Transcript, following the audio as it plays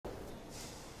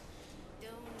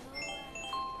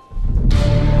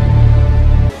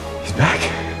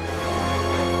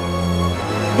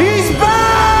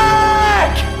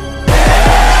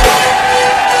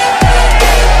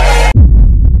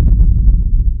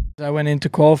I went into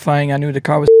qualifying, I knew the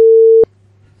car was...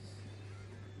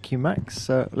 Thank you, Max.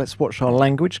 Let's watch our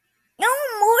language. No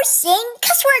more saying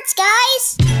cuss words,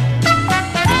 guys!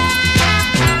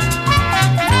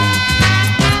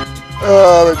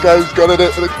 Oh, the game's gone,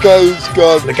 innit? The game's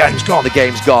gone. The game's gone. The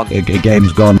game's gone. The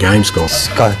game's gone. Game's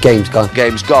gone. Game's gone.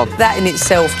 Game's gone. That in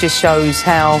itself just shows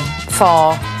how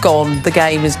far gone the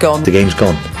game has gone. The game's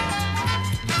gone.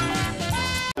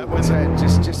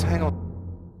 Just hang on.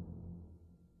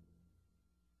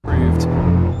 Proved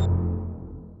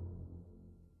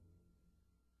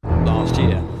last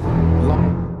year.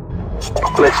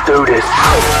 Let's do this.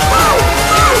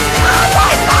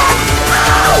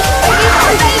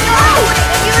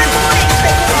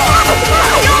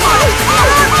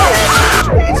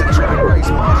 It's a track race,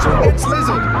 Marshall. It's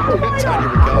Lizard. Look at Tanya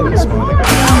Ricardo smiling.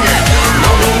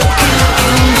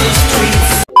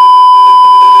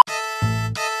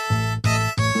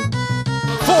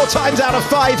 4 times out of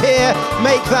 5 here,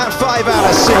 make that 5 out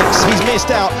of 6. He's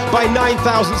missed out by 9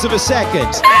 thousandths of a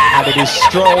second. And it is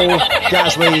Stroll,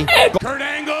 Gasly. Kurt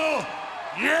Angle,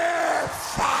 yeah,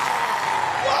 fire!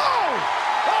 Whoa!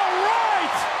 All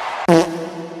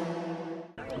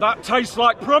right! That tastes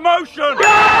like promotion!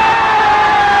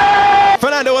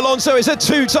 Fernando Alonso is a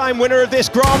 2-time winner of this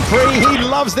Grand Prix. He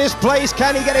loves this place.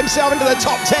 Can he get himself into the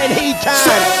top 10? He can.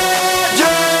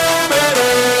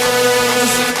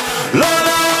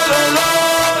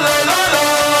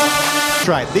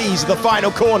 Right, these are the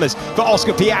final corners for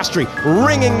Oscar Piastri,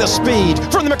 ringing the speed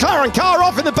from the McLaren car.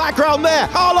 Off in the background there,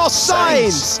 Carlos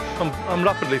Sainz. I'm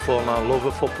rapidly falling out of love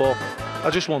with football. I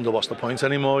just wonder what's the point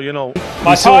anymore, you know.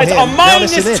 My tyres are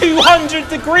minus 200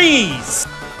 degrees.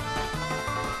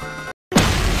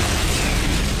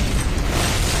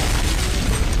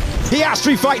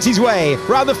 Piastri fights his way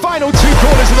round the final 2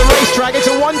 corners of the racetrack. It's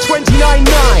a 1:29.9.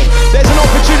 There's an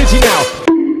opportunity now.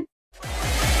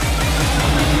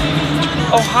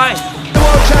 Oh, hi. The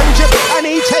World Championship, and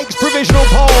he takes provisional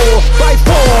pole by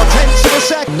 4/10 of a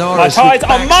second. My tyres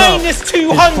are minus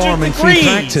 200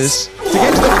 degrees. To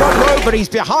get to the front row, but he's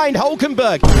behind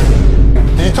Hulkenberg.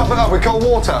 Did you top it up with cold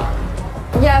water?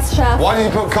 Yes, Chef. Why did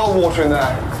you put cold water in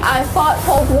there? I thought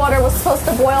cold water was supposed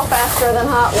to boil faster than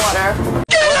hot water.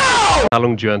 How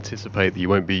long do you anticipate that you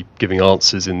won't be giving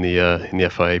answers in the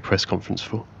FIA press conference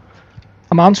for?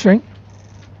 I'm answering.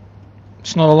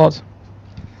 It's not a lot.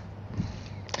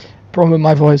 Problem with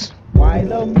my voice. Why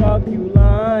the fuck you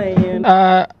lying?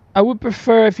 I would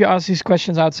prefer if you ask these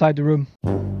questions outside the room.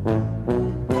 And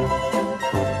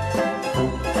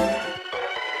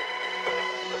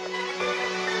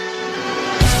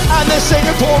the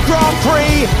Singapore Grand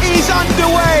Prix is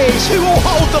underway. Who will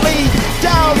hold the lead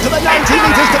down to the 90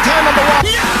 metres to turn number 1?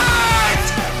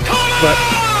 Yes! Come on! But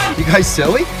you guys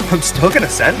silly? I'm still gonna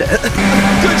send it.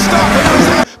 Good start for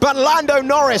Norris, but Lando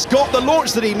Norris got the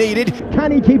launch that he needed.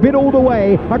 Can he keep it all the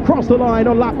way across the line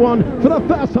on lap 1 for the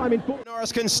first time in 4?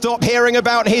 Norris can stop hearing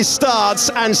about his starts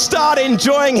and start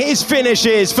enjoying his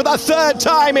finishes for the 3rd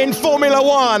time in Formula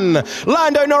 1.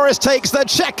 Lando Norris takes the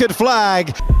checkered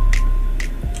flag.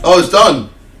 Oh, it's done.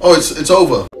 Oh, it's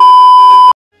over.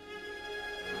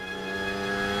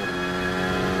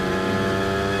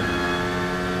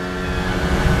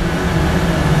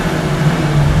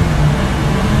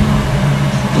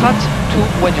 Cut to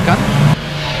when you can.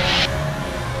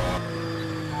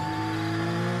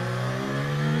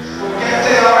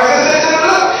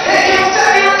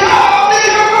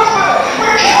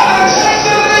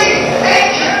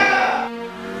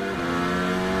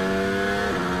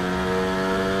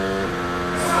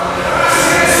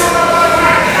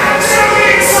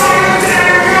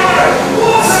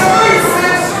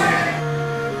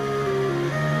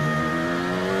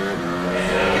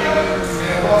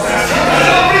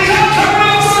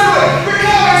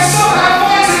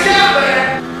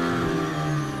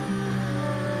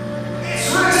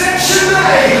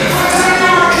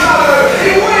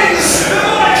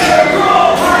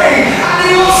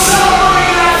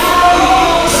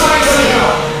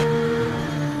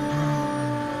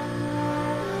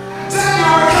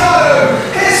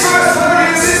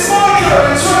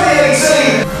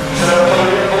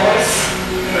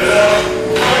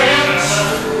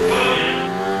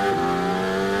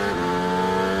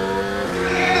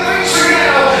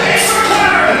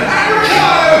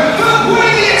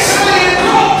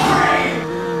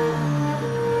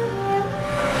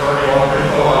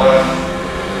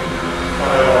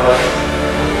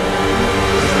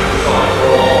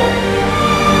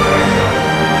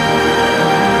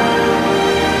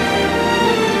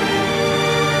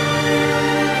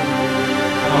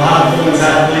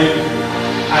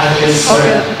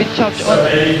 Okay, that's a bit charged on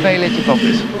failure to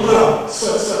focus.